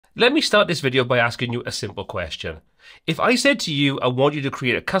Let me start this video by asking you a simple question. If I said to you, I want you to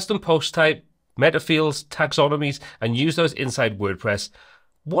create a custom post type, meta fields, taxonomies, and use those inside WordPress,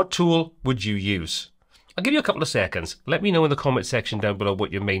 what tool would you use? I'll give you a couple of seconds. Let me know in the comment section down below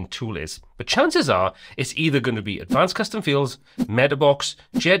what your main tool is. But chances are it's either going to be Advanced Custom Fields, Metabox,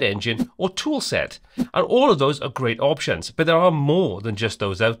 Jet Engine, or Toolset. And all of those are great options, but there are more than just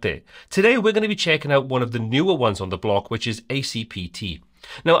those out there. Today we're going to be checking out one of the newer ones on the block, which is ACPT.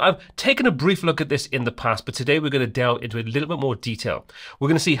 Now, I've taken a brief look at this in the past, but today we're going to delve into a little bit more detail. We're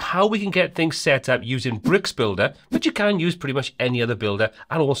going to see how we can get things set up using Bricks Builder, but you can use pretty much any other builder,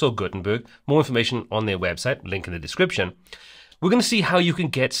 and also Gutenberg. More information on their website, link in the description. We're going to see how you can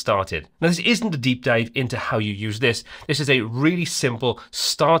get started. Now, this isn't a deep dive into how you use this. This is a really simple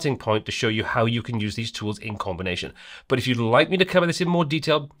starting point to show you how you can use these tools in combination. But if you'd like me to cover this in more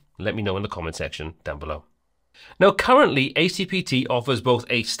detail, let me know in the comment section down below. Now, currently, ACPT offers both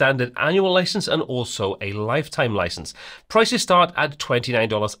a standard annual license and also a lifetime license. Prices start at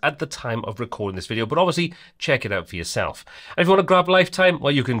 $29 at the time of recording this video, but obviously check it out for yourself. And if you want to grab lifetime,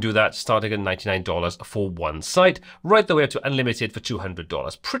 well, you can do that starting at $99 for one site, right the way up to unlimited for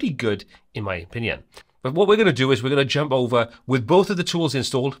 $200. Pretty good, in my opinion. But what we're going to do is we're going to jump over with both of the tools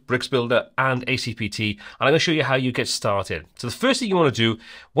installed, Bricks Builder and ACPT, and I'm going to show you how you get started. So the first thing you want to do,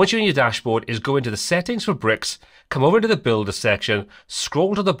 once you're in your dashboard, is go into the settings for Bricks, come over to the Builder section,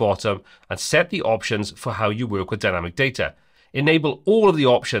 scroll to the bottom, and set the options for how you work with dynamic data. Enable all of the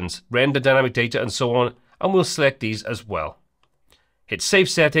options, render dynamic data, and so on, and we'll select these as well. Hit Save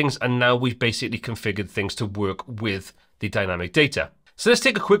Settings, and now we've basically configured things to work with the dynamic data. So let's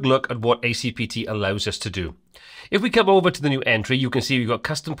take a quick look at what ACPT allows us to do. If we come over to the new entry, you can see we've got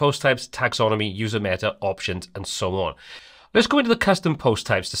custom post types, taxonomy, user meta, options, and so on. Let's go into the custom post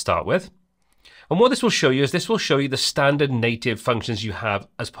types to start with. And what this will show you is this will show you the standard native functions you have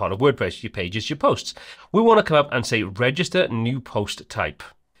as part of WordPress, your pages, your posts. We want to come up and say register new post type.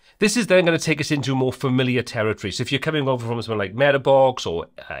 This is then going to take us into more familiar territory. So if you're coming over from something like Metabox or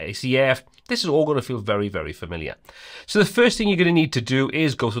ACF, this is all going to feel very, very familiar. So the first thing you're going to need to do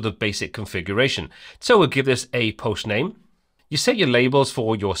is go through the basic configuration. So we'll give this a post name. You set your labels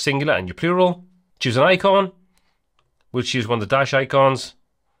for your singular and your plural. Choose an icon. We'll choose one of the dash icons.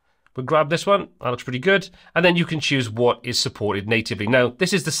 We'll grab this one, that looks pretty good. And then you can choose what is supported natively. Now,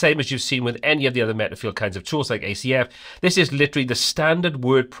 this is the same as you've seen with any of the other meta field kinds of tools like ACF. This is literally the standard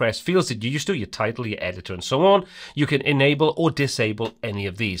WordPress fields that you used to, your title, your editor, and so on. You can enable or disable any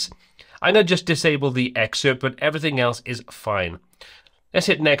of these. I'm going to just disable the excerpt, but everything else is fine. Let's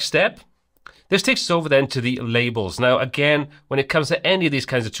hit next step. This takes us over then to the labels. Now, again, when it comes to any of these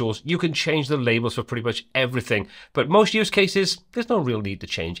kinds of tools, you can change the labels for pretty much everything. But most use cases, there's no real need to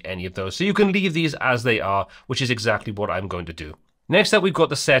change any of those. So you can leave these as they are, which is exactly what I'm going to do. Next up, we've got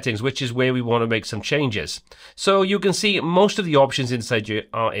the settings, which is where we want to make some changes. So you can see most of the options inside here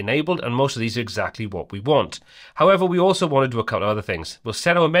are enabled, and most of these are exactly what we want. However, we also want to do a couple of other things. We'll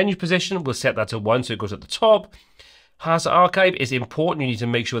set our menu position. We'll set that to 1 so it goes at the top. Has archive is important. You need to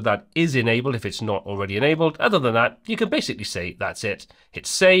make sure that is enabled if it's not already enabled. Other than that, you can basically say that's it. Hit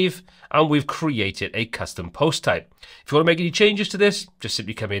save, and we've created a custom post type. If you want to make any changes to this, just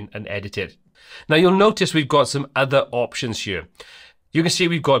simply come in and edit it. Now you'll notice we've got some other options here. You can see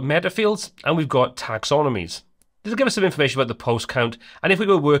we've got meta fields and we've got taxonomies. This will give us some information about the post count, and if we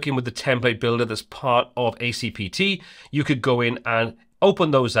were working with the template builder that's part of ACPT, you could go in and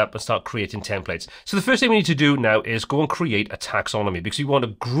open those up and start creating templates. So the first thing we need to do now is go and create a taxonomy because we want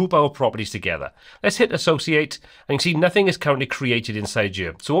to group our properties together. Let's hit associate, and you can see nothing is currently created inside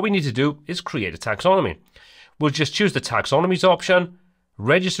here. So what we need to do is create a taxonomy. We'll just choose the taxonomies option,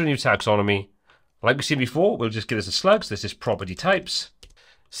 register a new taxonomy. Like we've seen before, we'll just give this a slug. So this is property types,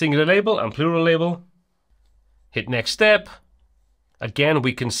 singular label and plural label. Hit next step. Again,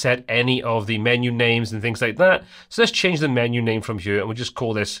 we can set any of the menu names and things like that. So let's change the menu name from here, and we'll just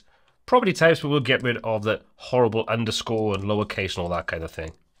call this property types, but we'll get rid of the horrible underscore and lowercase and all that kind of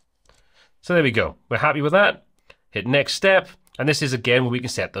thing. So there we go. We're happy with that. Hit next step. And this is, again, where we can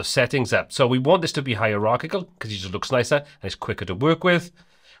set those settings up. So we want this to be hierarchical because it just looks nicer and it's quicker to work with.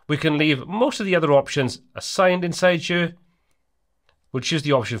 We can leave most of the other options assigned inside here. We'll choose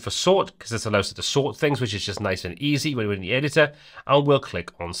the option for sort because this allows us to sort things, which is just nice and easy when we're in the editor, and we'll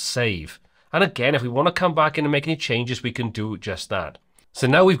click on save. And again, if we want to come back in and make any changes, we can do just that. So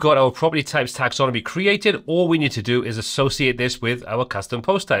now we've got our property types taxonomy created. All we need to do is associate this with our custom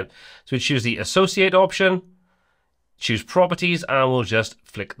post type. So we choose the associate option, choose properties, and we'll just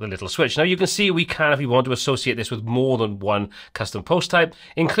flick the little switch. Now you can see we can, if we want to, associate this with more than one custom post type,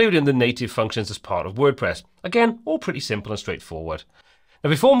 including the native functions as part of WordPress. Again, all pretty simple and straightforward. Now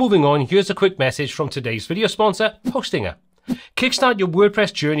before moving on, here's a quick message from today's video sponsor, Hostinger. Kickstart your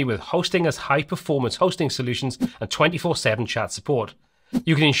WordPress journey with Hostinger's high-performance hosting solutions and 24/7 chat support.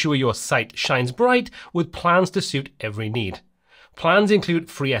 You can ensure your site shines bright with plans to suit every need. Plans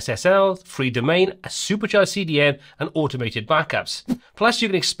include free SSL, free domain, a supercharged CDN, and automated backups. Plus, you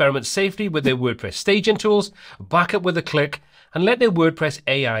can experiment safely with their WordPress staging tools, backup with a click, and let their WordPress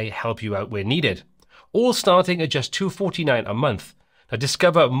AI help you out where needed. All starting at just $249 a month. Now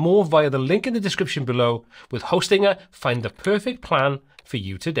discover more via the link in the description below. With Hostinger, find the perfect plan for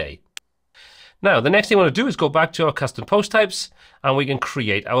you today. Now, the next thing we want to do is go back to our custom post types, and we can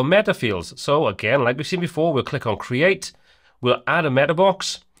create our meta fields. So again, like we've seen before, we'll click on Create. We'll add a meta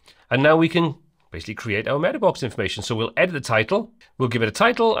box, and now we can basically create our meta box information. So we'll edit the title, we'll give it a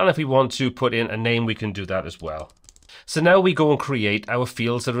title, and if we want to put in a name, we can do that as well. So now we go and create our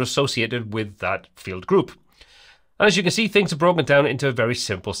fields that are associated with that field group. And as you can see, things are broken down into a very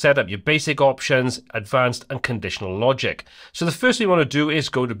simple setup. Your basic options, advanced, and conditional logic. So the first thing we want to do is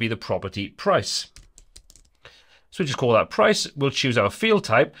going to be the property price. So we just call that price. We'll choose our field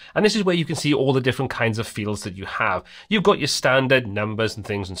type, and this is where you can see all the different kinds of fields that you have. You've got your standard numbers and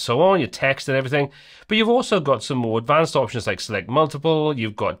things and so on, your text and everything, but you've also got some more advanced options like select multiple.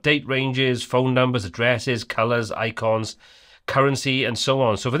 You've got date ranges, phone numbers, addresses, colors, icons, currency, and so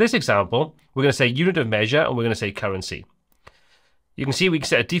on. So for this example, we're going to say unit of measure, and we're going to say currency. You can see we can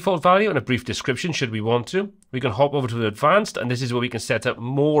set a default value and a brief description should we want to. We can hop over to the advanced, and this is where we can set up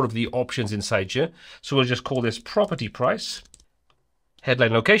more of the options inside here. So we'll just call this property price.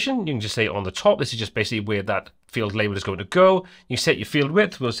 Headline location, you can just say on the top. This is just basically where that field label is going to go. You set your field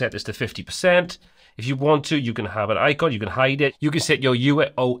width. We'll set this to 50%. If you want to, you can have an icon, you can hide it. You can set your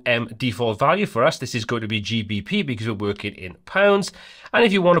UOM default value. For us, this is going to be GBP because we're working in pounds. And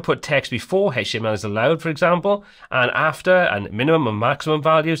if you want to put text before, HTML is allowed, for example, and after, and minimum and maximum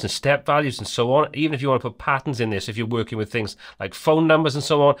values and step values and so on. Even if you want to put patterns in this, if you're working with things like phone numbers and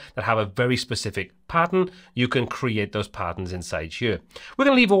so on that have a very specific pattern, you can create those patterns inside here. We're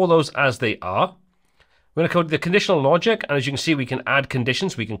going to leave all those as they are. We're going to go to the conditional logic, and as you can see, we can add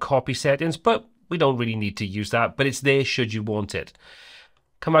conditions, we can copy settings, but we don't really need to use that, but it's there should you want it.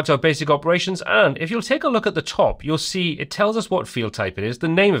 Come back to our basic operations, and if you'll take a look at the top, you'll see it tells us what field type it is, the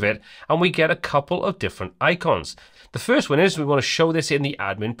name of it, and we get a couple of different icons. The first one is we want to show this in the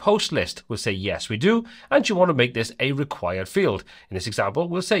admin post list. We'll say yes we do, and you want to make this a required field. In this example,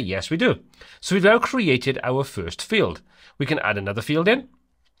 we'll say yes we do. So we've now created our first field. We can add another field in,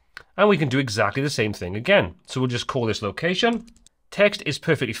 and we can do exactly the same thing again. So we'll just call this location. Text is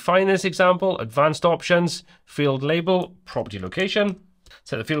perfectly fine in this example. Advanced options, field label, property location.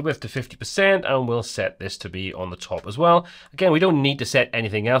 Set the field width to 50%, and we'll set this to be on the top as well. Again, we don't need to set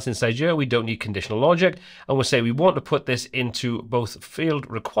anything else inside here. We don't need conditional logic. And we'll say we want to put this into both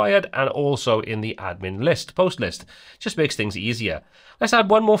field required and also in the admin list, post list. Just makes things easier. Let's add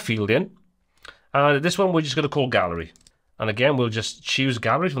one more field in. This one we're just going to call gallery. And again, we'll just choose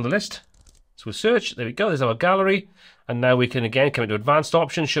gallery from the list. So we'll search, there we go, there's our gallery. And now we can again come into advanced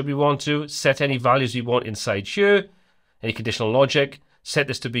options should we want to, set any values we want inside here, any conditional logic, set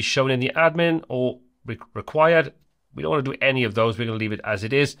this to be shown in the admin or required. We don't want to do any of those, we're going to leave it as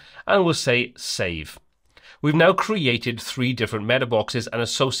it is, and we'll say save. We've now created 3 different meta boxes and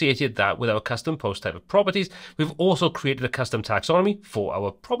associated that with our custom post type of properties. We've also created a custom taxonomy for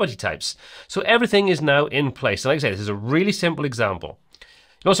our property types. So everything is now in place. And like I said, this is a really simple example.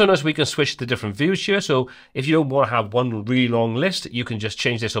 You also notice we can switch to different views here. So if you don't want to have one really long list, you can just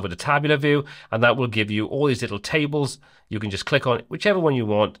change this over to tabular view, and that will give you all these little tables. You can just click on whichever one you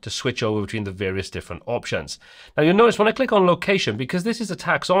want to switch over between the various different options. Now you'll notice when I click on location, because this is a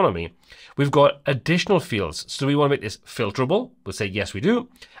taxonomy, we've got additional fields. So we want to make this filterable. We'll say yes we do.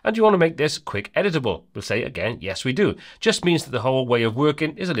 And you want to make this quick editable. We'll say again yes we do. Just means that the whole way of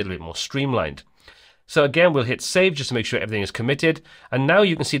working is a little bit more streamlined. So again, we'll hit save just to make sure everything is committed. And now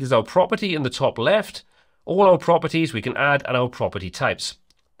you can see there's our property in the top left, all our properties we can add, and our property types.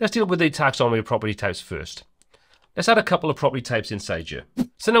 Let's deal with the taxonomy of property types first. Let's add a couple of property types inside here.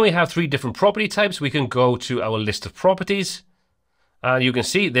 So now we have 3 different property types. We can go to our list of properties. And you can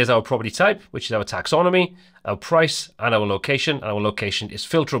see there's our property type, which is our taxonomy, our price, and our location. And our location is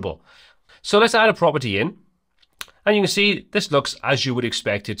filterable. So let's add a property in. And you can see this looks as you would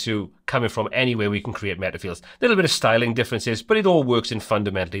expect it to, coming from anywhere we can create meta fields. A little bit of styling differences, but it all works in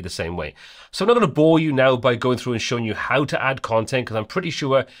fundamentally the same way. So I'm not going to bore you now by going through and showing you how to add content, because I'm pretty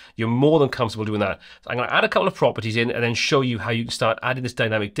sure you're more than comfortable doing that. So I'm going to add a couple of properties in and then show you how you can start adding this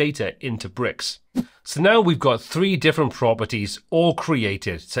dynamic data into bricks. So now we've got 3 different properties all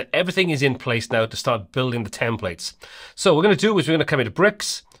created. So everything is in place now to start building the templates. So what we're going to do is we're going to come into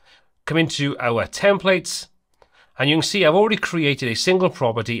bricks, come into our templates, and you can see I've already created a single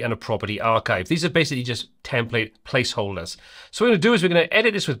property and a property archive. These are basically just template placeholders. So what we're going to do is we're going to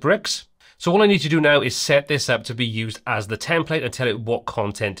edit this with bricks. So all I need to do now is set this up to be used as the template and tell it what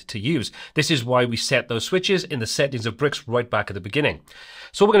content to use. This is why we set those switches in the settings of bricks right back at the beginning.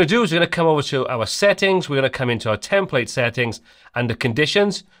 So what we're going to do is we're going to come over to our settings. We're going to come into our template settings and the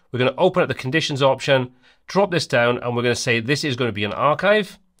conditions. We're going to open up the conditions option, drop this down, and we're going to say this is going to be an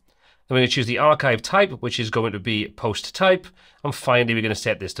archive. Then we're going to choose the archive type, which is going to be post type. And finally, we're going to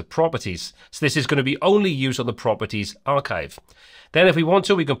set this to properties. So this is going to be only used on the properties archive. Then if we want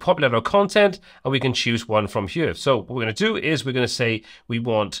to, we can populate our content and we can choose one from here. So what we're going to do is we're going to say we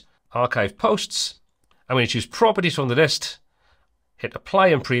want archive posts. I'm going to choose properties from the list, hit apply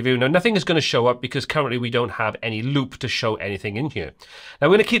and preview. Now nothing is going to show up because currently we don't have any loop to show anything in here. Now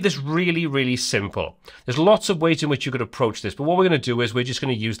we're going to keep this really, really simple. There's lots of ways in which you could approach this, but what we're going to do is we're just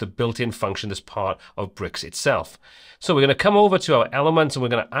going to use the built-in function as part of bricks itself. So we're going to come over to our elements and we're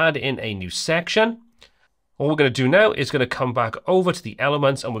going to add in a new section. What we're going to do now is going to come back over to the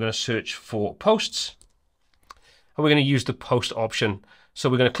elements and we're going to search for posts. And we're going to use the post option.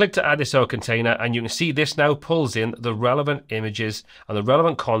 So we're going to click to add this to our container and you can see this now pulls in the relevant images and the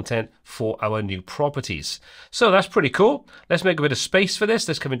relevant content for our new properties. So that's pretty cool. Let's make a bit of space for this.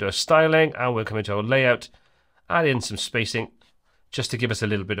 Let's come into our styling and we'll come into our layout, add in some spacing just to give us a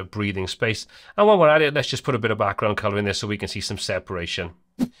little bit of breathing space. And while we're at it, let's just put a bit of background color in there so we can see some separation.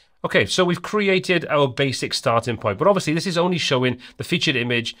 Okay, so we've created our basic starting point, but obviously this is only showing the featured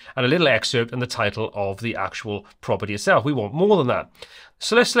image and a little excerpt and the title of the actual property itself. We want more than that.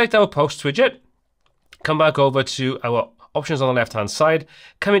 So let's select our post widget, come back over to our options on the left-hand side,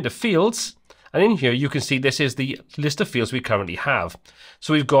 come into fields, and in here you can see this is the list of fields we currently have.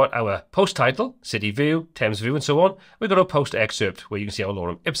 So we've got our post title, city view, Thames view, and so on. We've got our post excerpt where you can see our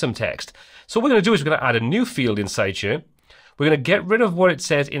lorem ipsum text. So what we're going to do is we're going to add a new field inside here. We're going to get rid of what it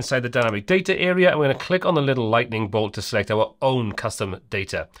says inside the dynamic data area and we're going to click on the little lightning bolt to select our own custom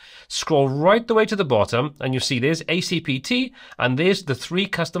data. Scroll right the way to the bottom and you'll see there's ACPT and there's the 3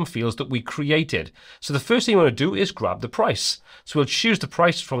 custom fields that we created. So the first thing we want to do is grab the price. So we'll choose the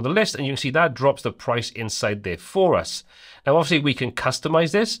price from the list and you can see that drops the price inside there for us. Now obviously we can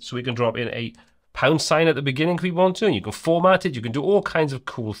customize this, so we can drop in a pound sign at the beginning if we want to, and you can format it, you can do all kinds of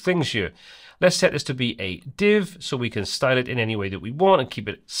cool things here. Let's set this to be a div so we can style it in any way that we want and keep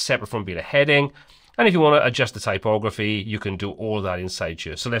it separate from being a heading. And if you want to adjust the typography, you can do all of that inside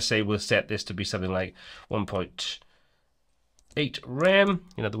here. So let's say we'll set this to be something like 1.8 rem,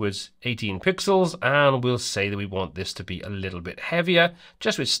 in other words, 18 pixels. And we'll say that we want this to be a little bit heavier,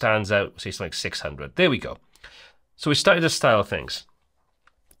 just so it stands out, say something like 600. There we go. So we started to style things.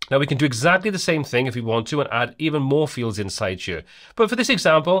 Now we can do exactly the same thing if we want to and add even more fields inside here. But for this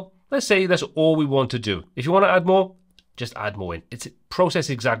example, let's say that's all we want to do. If you want to add more, just add more in. It's process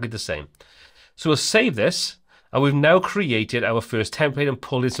exactly the same. So we'll save this and we've now created our first template and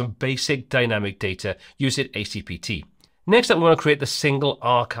pulled in some basic dynamic data using ACPT. Next up, we want to create the single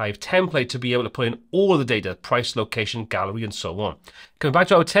archive template to be able to put in all of the data, price, location, gallery, and so on. Coming back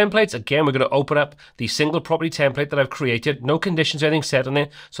to our templates, again, we're going to open up the single property template that I've created. No conditions or anything set on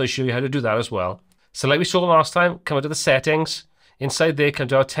it, so I'll show you how to do that as well. So like we saw last time, come into the settings. Inside there, come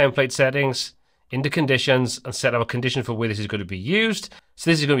to our template settings, into conditions, and set our condition for where this is going to be used.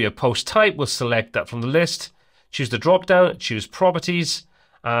 So this is going to be a post type. We'll select that from the list, choose the drop down, choose properties,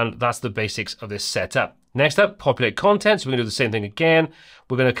 and that's the basics of this setup. Next up, populate content. So we're going to do the same thing again.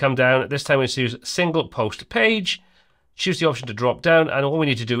 We're going to come down. This time we're going to choose single post page. Choose the option to drop down. And all we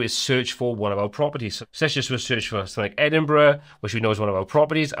need to do is search for one of our properties. So let's just search for something like Edinburgh, which we know is one of our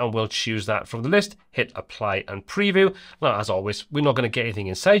properties. And we'll choose that from the list. Hit apply and preview. Now, as always, we're not going to get anything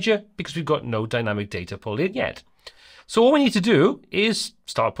inside here because we've got no dynamic data pulled in yet. So all we need to do is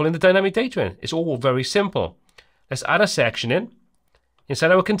start pulling the dynamic data in. It's all very simple. Let's add a section in.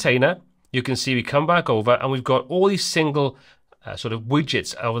 Inside our container, you can see we come back over and we've got all these single sort of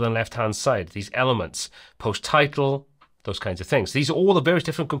widgets over the left-hand side, these elements, post title, those kinds of things. These are all the various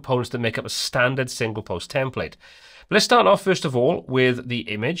different components that make up a standard single post template. But let's start off first of all with the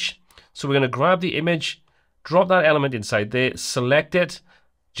image. So we're going to grab the image, drop that element inside there, select it,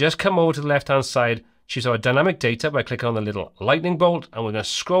 just come over to the left-hand side, choose our dynamic data by clicking on the little lightning bolt, and we're going to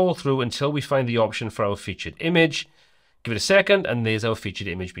scroll through until we find the option for our featured image. Give it a second, and there's our featured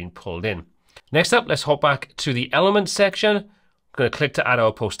image being pulled in. Next up, let's hop back to the element section. We're going to click to add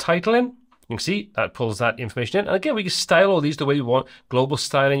our post title in. You can see that pulls that information in. And again, we can style all these the way we want. Global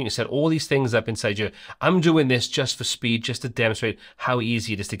styling, you can set all these things up inside here. I'm doing this just for speed, just to demonstrate how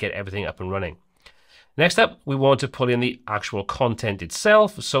easy it is to get everything up and running. Next up, we want to pull in the actual content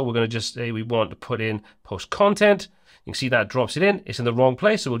itself. So we're going to just say we want to put in post content. You can see that drops it in. It's in the wrong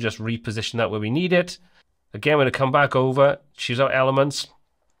place, so we'll just reposition that where we need it. Again, we're going to come back over, choose our elements.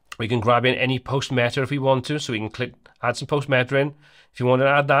 We can grab in any post meta if we want to, so we can click add some post meta in. If you want to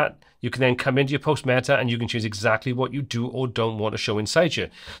add that, you can then come into your post meta and you can choose exactly what you do or don't want to show inside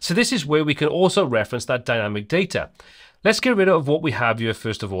here. So this is where we can also reference that dynamic data. Let's get rid of what we have here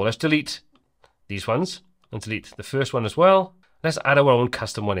first of all. Let's delete these ones and delete the first one as well. Let's add our own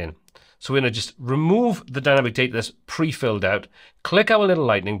custom one in. So we're going to just remove the dynamic data that's pre-filled out, click our little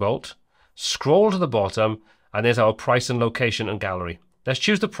lightning bolt, scroll to the bottom, and there's our price and location and gallery. Let's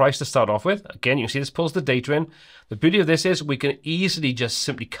choose the price to start off with. Again, you can see this pulls the data in. The beauty of this is we can easily just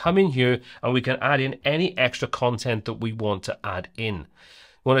simply come in here and we can add in any extra content that we want to add in.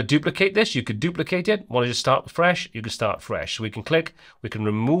 Want to duplicate this? You could duplicate it. Want to just start fresh? You can start fresh. So we can click, we can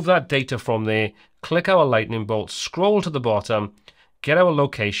remove that data from there, click our lightning bolt, scroll to the bottom, get our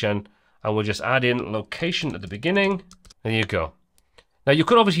location, and we'll just add in location at the beginning. There you go. Now you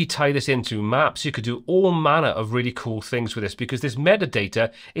could obviously tie this into maps. You could do all manner of really cool things with this because this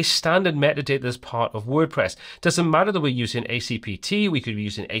metadata is standard metadata as part of WordPress. Doesn't matter that we're using ACPT, we could be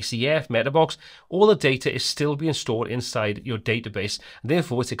using ACF, Metabox. All the data is still being stored inside your database. And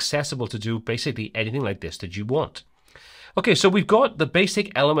therefore, it's accessible to do basically anything like this that you want. Okay, so we've got the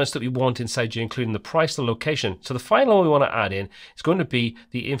basic elements that we want inside here, including the price, the location. So the final one we want to add in is going to be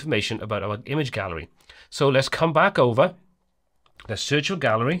the information about our image gallery. So let's come back over. Let's search your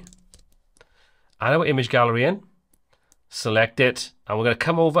gallery, add our image gallery in, select it, and we're going to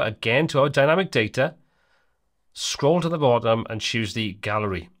come over again to our dynamic data, scroll to the bottom and choose the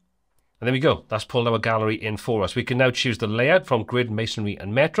gallery. And there we go. That's pulled our gallery in for us. We can now choose the layout from grid, masonry,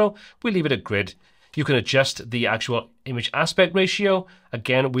 and metro. We leave it at grid. You can adjust the actual image aspect ratio.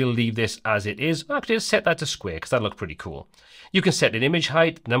 Again, we'll leave this as it is. Actually, let's set that to square because that looks pretty cool. You can set an image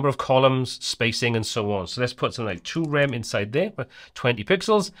height, number of columns, spacing, and so on. So let's put something like 2 rem inside there for 20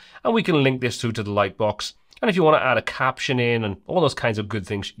 pixels, and we can link this through to the lightbox. And if you want to add a caption in and all those kinds of good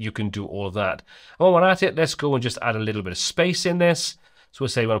things, you can do all of that. And while we're at it, let's go and just add a little bit of space in this. So we'll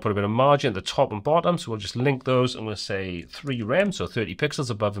say we want to put a bit of margin at the top and bottom. So we'll just link those and we'll say 3 rem, so 30 pixels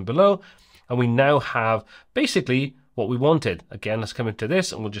above and below. And we now have basically what we wanted. Again, let's come into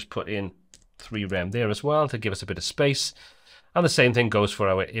this and we'll just put in 3 rem there as well to give us a bit of space. And the same thing goes for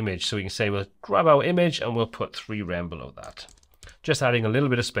our image. So we can say we'll grab our image and we'll put 3 rem below that. Just adding a little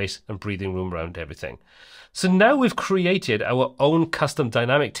bit of space and breathing room around everything. So now we've created our own custom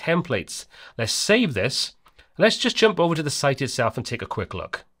dynamic templates. Let's save this. Let's just jump over to the site itself and take a quick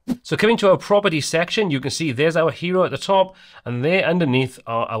look. So coming to our property section, you can see there's our hero at the top, and there underneath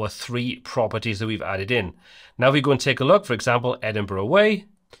are our 3 properties that we've added in. Now if we go and take a look, for example, Edinburgh Way,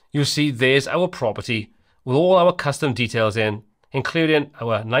 you'll see there's our property with all our custom details in, including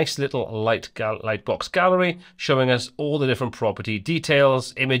our nice little lightbox gallery, showing us all the different property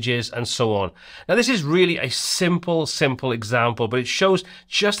details, images, and so on. Now this is really a simple example, but it shows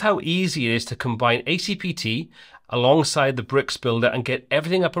just how easy it is to combine ACPT alongside the bricks builder and get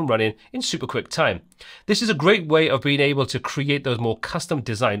everything up and running in super quick time. This is a great way of being able to create those more custom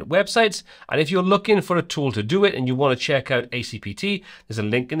designed websites. And if you're looking for a tool to do it and you want to check out ACPT, there's a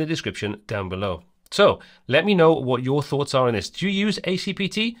link in the description down below. So let me know what your thoughts are on this. Do you use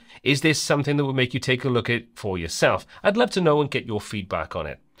ACPT? Is this something that will make you take a look at it for yourself? I'd love to know and get your feedback on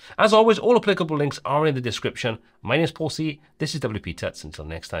it. As always, all applicable links are in the description. My name is Paul C. This is WPTuts. Until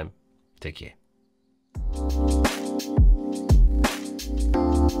next time, take care.